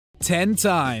10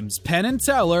 times Penn and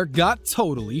Teller got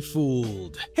totally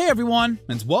fooled. Hey everyone,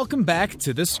 and welcome back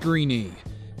to TheScreeny.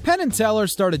 Penn and Teller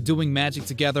started doing magic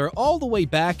together all the way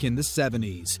back in the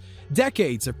 70s.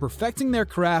 Decades of perfecting their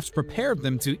crafts prepared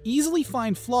them to easily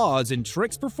find flaws in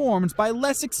tricks performed by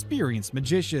less experienced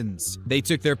magicians. They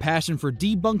took their passion for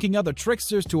debunking other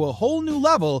tricksters to a whole new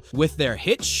level with their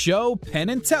hit show Penn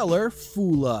and Teller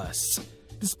Fool Us.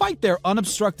 Despite their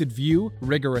unobstructed view,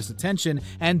 rigorous attention,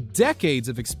 and decades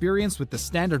of experience with the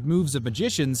standard moves of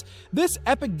magicians, this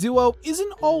epic duo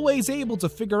isn't always able to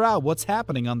figure out what's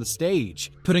happening on the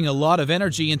stage. Putting a lot of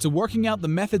energy into working out the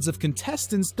methods of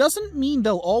contestants doesn't mean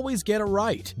they'll always get it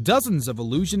right. Dozens of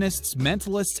illusionists,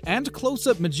 mentalists, and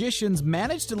close-up magicians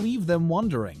managed to leave them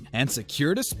wondering, and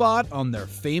secured a spot on their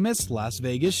famous Las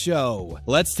Vegas show.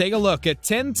 Let's take a look at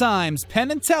 10 times Penn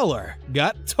and Teller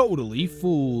got totally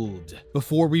fooled.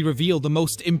 Before we reveal the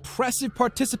most impressive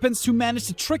participants who managed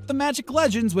to trick the magic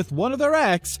legends with one of their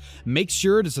acts, make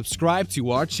sure to subscribe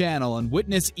to our channel and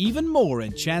witness even more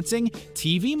enchanting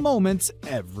TV moments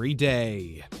every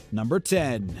day. Number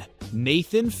 10.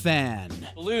 Nathan Fan.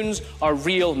 Balloons are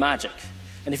real magic.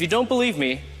 And if you don't believe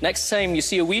me, next time you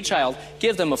see a wee child,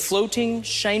 give them a floating,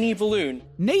 shiny balloon.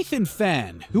 Nathan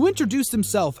Fan, who introduced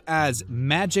himself as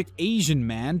Magic Asian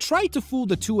Man, tried to fool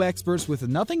the two experts with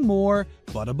nothing more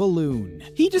but a balloon.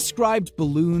 He described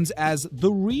balloons as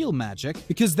the real magic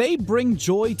because they bring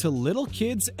joy to little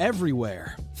kids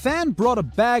everywhere. Fan brought a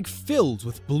bag filled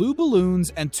with blue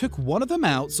balloons and took one of them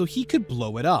out so he could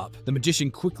blow it up. The magician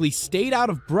quickly stayed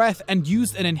out of breath and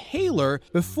used an inhaler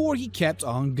before he kept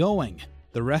on going.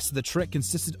 The rest of the trick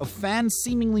consisted of Fan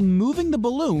seemingly moving the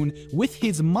balloon with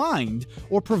his mind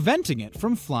or preventing it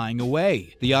from flying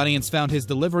away. The audience found his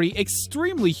delivery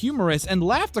extremely humorous and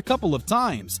laughed a couple of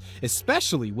times,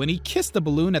 especially when he kissed the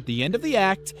balloon at the end of the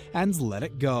act and let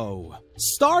it go.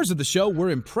 Stars of the show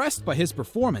were impressed by his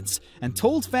performance and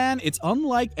told Fan it's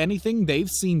unlike anything they've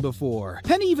seen before.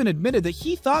 Penn even admitted that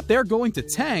he thought they're going to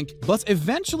tank, but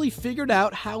eventually figured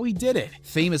out how he did it.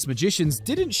 Famous magicians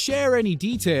didn't share any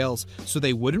details, so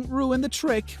they wouldn't ruin the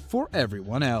trick for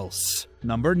everyone else.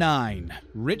 Number 9.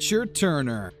 Richard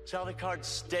Turner. How the card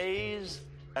stays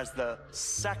as the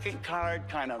second card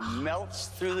kind of melts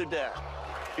through the deck.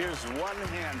 Here's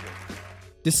one-handed.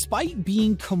 Despite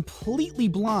being completely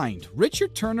blind,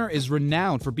 Richard Turner is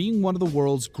renowned for being one of the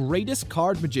world's greatest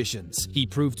card magicians. He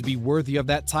proved to be worthy of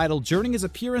that title during his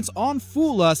appearance on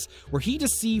Fool Us, where he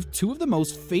deceived two of the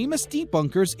most famous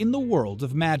debunkers in the world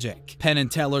of magic. Penn and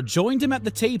Teller joined him at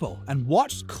the table and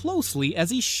watched closely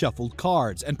as he shuffled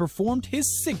cards and performed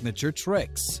his signature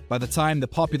tricks. By the time the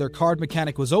popular card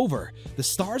mechanic was over, the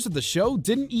stars of the show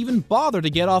didn't even bother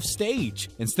to get off stage.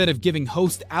 Instead of giving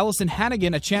host Allison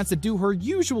Hannigan a chance to do her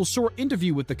usual short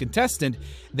interview with the contestant,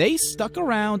 they stuck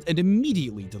around and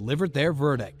immediately delivered their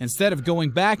verdict. Instead of going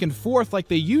back and forth like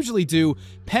they usually do,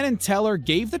 Penn and Teller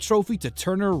gave the trophy to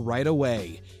Turner right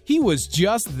away. He was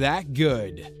just that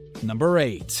good. Number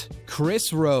 8.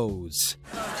 Chris Rose.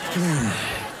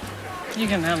 You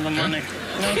can have the money.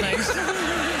 No thanks.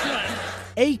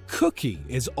 A cookie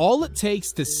is all it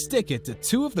takes to stick it to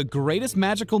two of the greatest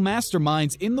magical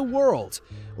masterminds in the world.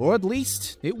 Or at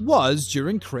least, it was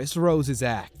during Chris Rose's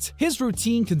act. His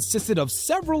routine consisted of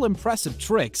several impressive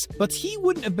tricks, but he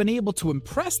wouldn't have been able to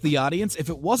impress the audience if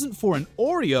it wasn't for an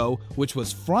Oreo, which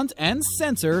was front and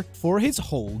center for his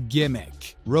whole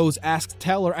gimmick. Rose asked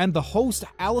Teller and the host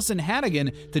Allison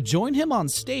Hannigan to join him on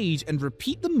stage and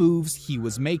repeat the moves he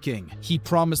was making. He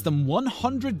promised them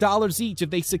 $100 each if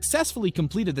they successfully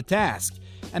completed the task,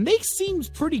 and they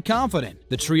seemed pretty confident.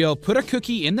 The trio put a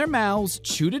cookie in their mouths,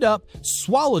 chewed it up,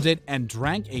 swallowed it, and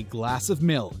drank a glass of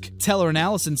milk. Teller and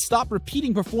Allison stopped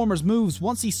repeating performers' moves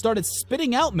once he started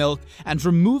spitting out milk and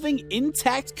removing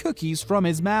intact cookies from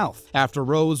his mouth. After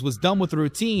Rose was done with the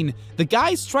routine, the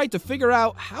guys tried to figure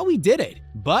out how he did it,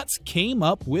 but came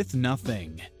up with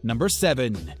nothing. Number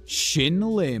 7. Shin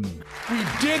Lim. We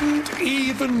didn't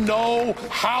even know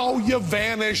how you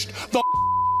vanished the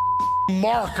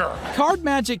marker. Card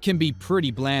magic can be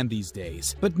pretty bland these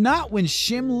days, but not when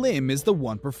Shin Lim is the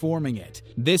one performing it.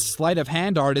 This sleight of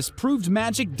hand artist proved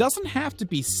magic doesn't have to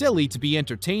be silly to be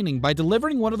entertaining by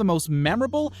delivering one of the most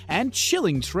memorable and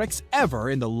chilling tricks ever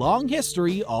in the long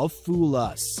history of Fool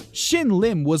Us. Shin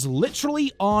Lim was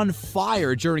literally on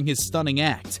fire during his stunning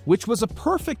act, which was a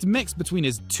perfect mix between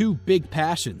his two big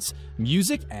passions,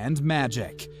 music and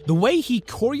magic. The way he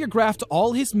choreographed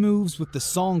all his moves with the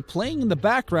song playing in the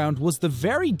background was the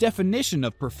very definition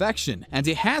of perfection, and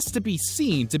it has to be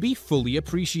seen to be fully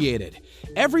appreciated.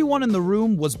 Everyone in the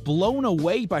room was blown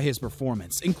away by his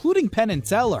performance, including Penn and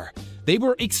Teller. They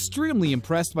were extremely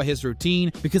impressed by his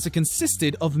routine because it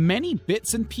consisted of many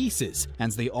bits and pieces,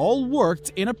 and they all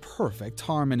worked in a perfect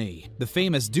harmony. The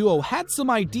famous duo had some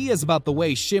ideas about the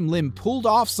way Shim Lim pulled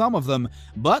off some of them,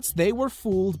 but they were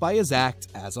fooled by his act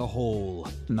as a whole.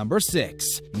 Number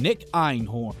 6. Nick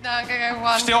Einhorn. No, I'm gonna go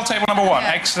 1. Still table number 1.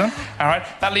 Yeah. Excellent. All right,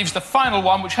 that leaves the final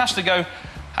one, which has to go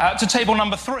to table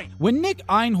number 3. When Nick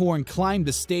Einhorn climbed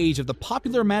the stage of the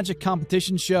popular magic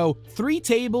competition show, 3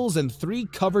 tables and 3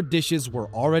 covered dishes were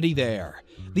already there.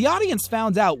 The audience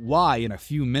found out why in a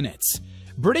few minutes.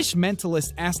 British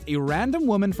mentalist asked a random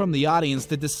woman from the audience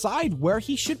to decide where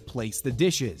he should place the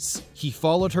dishes. He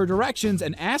followed her directions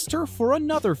and asked her for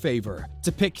another favor,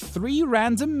 to pick 3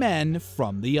 random men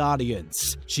from the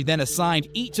audience. She then assigned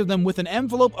each of them with an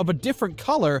envelope of a different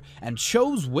color and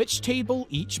chose which table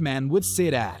each man would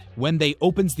sit at. When they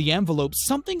opened the envelope,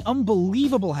 something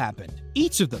unbelievable happened.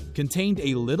 Each of them contained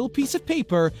a little piece of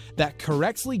paper that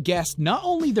correctly guessed not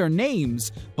only their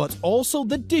names, but also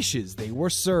the dishes they were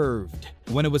served.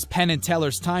 When it was Penn and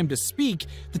Teller's time to speak,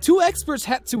 the 2 experts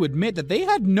had to admit that they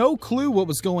had no clue what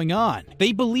was going on.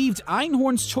 They believed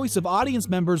Einhorn's choice of audience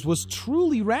members was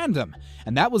truly random,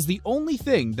 and that was the only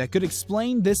thing that could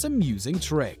explain this amusing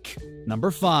trick.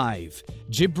 Number 5.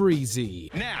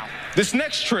 Jabrizi. Now, this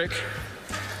next trick,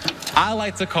 I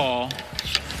like to call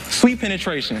sweet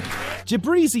penetration.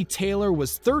 Jabrizi Taylor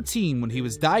was 13 when he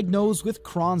was diagnosed with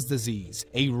Crohn's disease,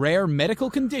 a rare medical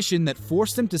condition that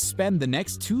forced him to spend the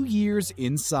next 2 years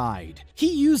inside.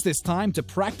 He used this time to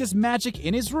practice magic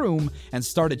in his room and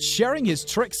started sharing his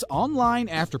tricks online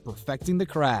after perfecting the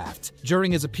craft.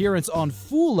 During his appearance on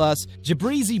Fool Us,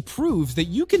 Jabrizi proves that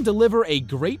you can deliver a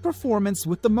great performance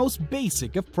with the most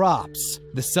basic of props.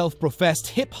 The self-professed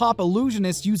hip-hop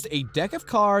illusionist used a deck of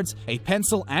cards, a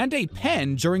pencil, and a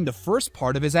pen during the first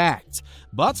part of his act,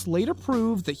 but later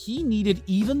proved that he needed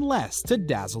even less to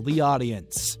dazzle the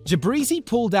audience. Jabrizi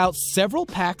pulled out several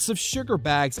packs of sugar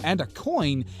bags and a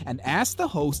coin and asked the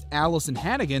host Allison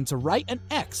Hannigan to write an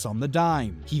X on the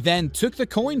dime. He then took the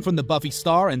coin from the Buffy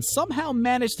star and somehow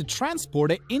managed to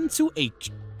transport it into a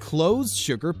closed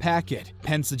sugar packet.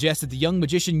 Penn suggested the young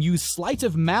magician use sleight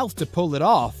of mouth to pull it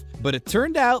off, but it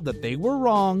turned out that they were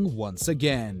wrong once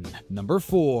again. Number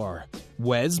 4.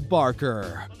 Wes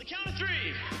Barker. On the count of 3.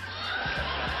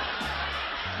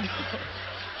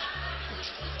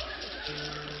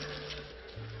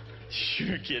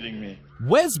 You're kidding me.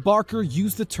 Wes Barker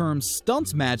used the term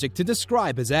stunt magic to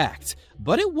describe his act,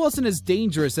 but it wasn't as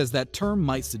dangerous as that term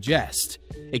might suggest.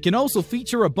 It can also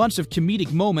feature a bunch of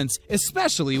comedic moments,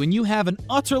 especially when you have an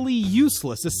utterly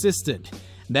useless assistant.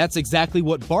 That's exactly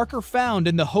what Barker found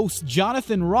in the host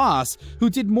Jonathan Ross, who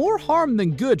did more harm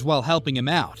than good while helping him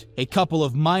out. A couple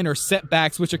of minor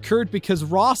setbacks which occurred because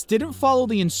Ross didn't follow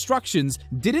the instructions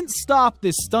didn't stop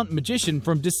this stunt magician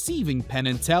from deceiving Penn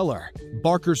and Teller.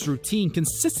 Barker's routine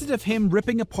consisted of him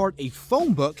ripping apart a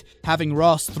phone book, having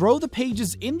Ross throw the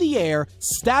pages in the air,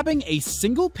 stabbing a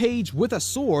single page with a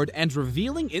sword, and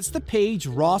revealing it's the page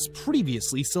Ross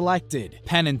previously selected.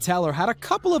 Penn and Teller had a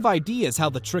couple of ideas how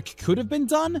the trick could have been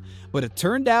done, but it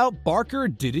turned out Barker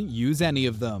didn't use any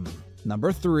of them.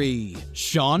 Number 3.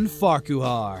 Sean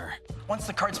Farquhar. Once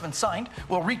the card's been signed,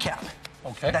 we'll recap.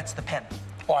 Okay. That's the pen.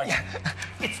 Why? Yeah,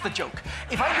 it's the joke.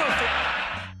 If I go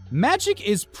through... Magic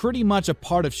is pretty much a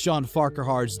part of Sean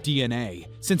Farquhar's DNA,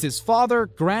 since his father,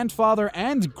 grandfather,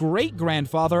 and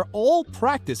great-grandfather all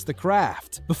practiced the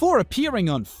craft. Before appearing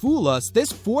on Fool Us,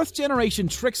 this 4th-generation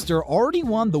trickster already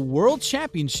won the World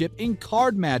Championship in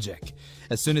card magic.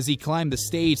 As soon as he climbed the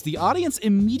stage, the audience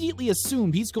immediately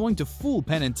assumed he's going to fool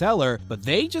Penn and Teller, but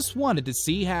they just wanted to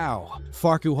see how.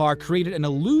 Farquhar created an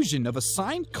illusion of a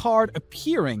signed card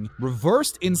appearing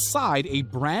reversed inside a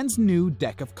brand new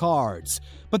deck of cards.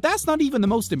 But that's not even the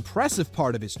most impressive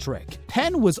part of his trick.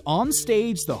 Penn was on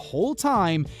stage the whole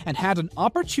time and had an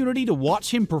opportunity to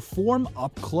watch him perform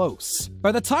up close.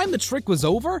 By the time the trick was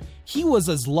over, he was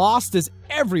as lost as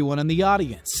everyone in the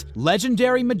audience.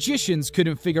 Legendary magicians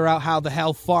couldn't figure out how the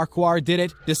hell Farquhar did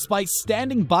it, despite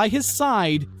standing by his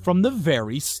side from the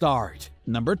very start.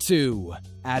 Number 2.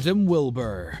 Adam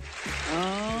Wilbur.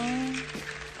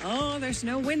 Oh, there's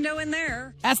no window in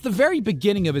there. At the very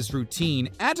beginning of his routine,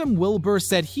 Adam Wilbur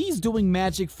said he's doing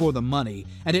magic for the money,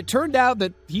 and it turned out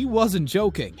that he wasn't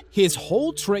joking. His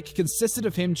whole trick consisted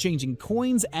of him changing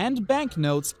coins and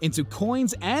banknotes into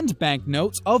coins and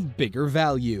banknotes of bigger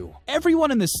value.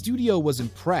 Everyone in the studio was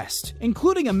impressed,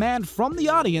 including a man from the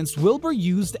audience Wilbur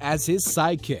used as his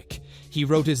sidekick. He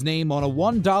wrote his name on a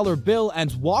 $1 bill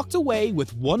and walked away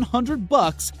with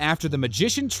 $100 after the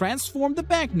magician transformed the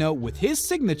banknote with his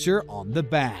signature on the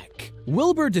back.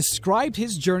 Wilbur described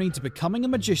his journey to becoming a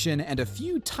magician and a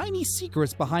few tiny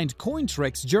secrets behind coin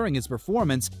tricks during his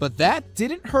performance, but that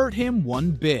didn't hurt him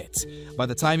one bit. By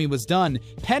the time he was done,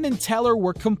 Penn and Teller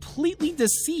were completely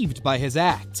deceived by his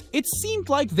act. It seemed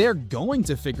like they're going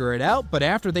to figure it out, but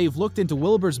after they've looked into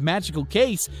Wilbur's magical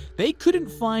case, they couldn't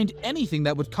find anything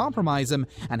that would compromise him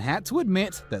and had to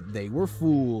admit that they were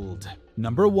fooled.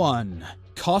 Number 1.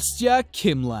 Kostya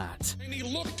Kimlat. And he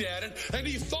looked at it, and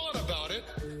he thought about it,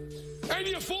 and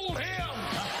you fooled him!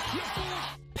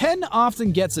 Penn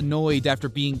often gets annoyed after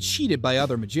being cheated by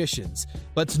other magicians,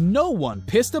 but no one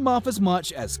pissed him off as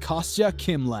much as Kostya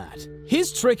Kimlat.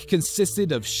 His trick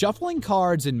consisted of shuffling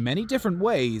cards in many different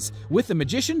ways, with the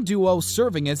magician duo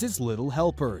serving as his little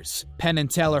helpers. Penn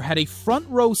and Teller had a front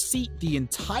row seat the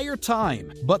entire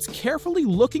time, but carefully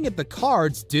looking at the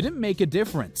cards didn't make a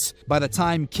difference. By the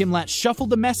time Kimlat shuffled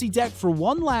the messy deck for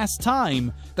one last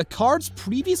time, the cards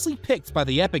previously picked by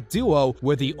the epic duo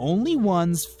were the only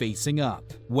ones facing up.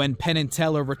 When Penn and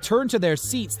Teller returned to their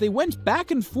seats, they went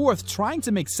back and forth trying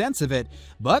to make sense of it,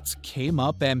 but came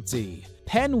up empty.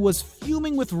 Penn was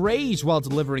fuming with rage while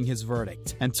delivering his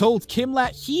verdict, and told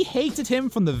Kimlat he hated him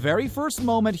from the very first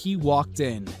moment he walked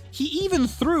in. He even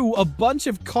threw a bunch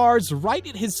of cards right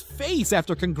at his face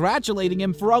after congratulating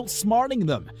him for outsmarting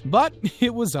them, but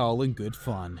it was all in good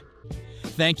fun.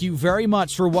 Thank you very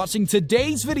much for watching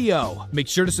today's video. Make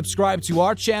sure to subscribe to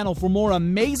our channel for more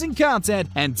amazing content,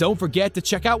 and don't forget to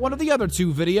check out one of the other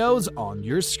 2 videos on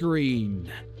your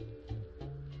screen.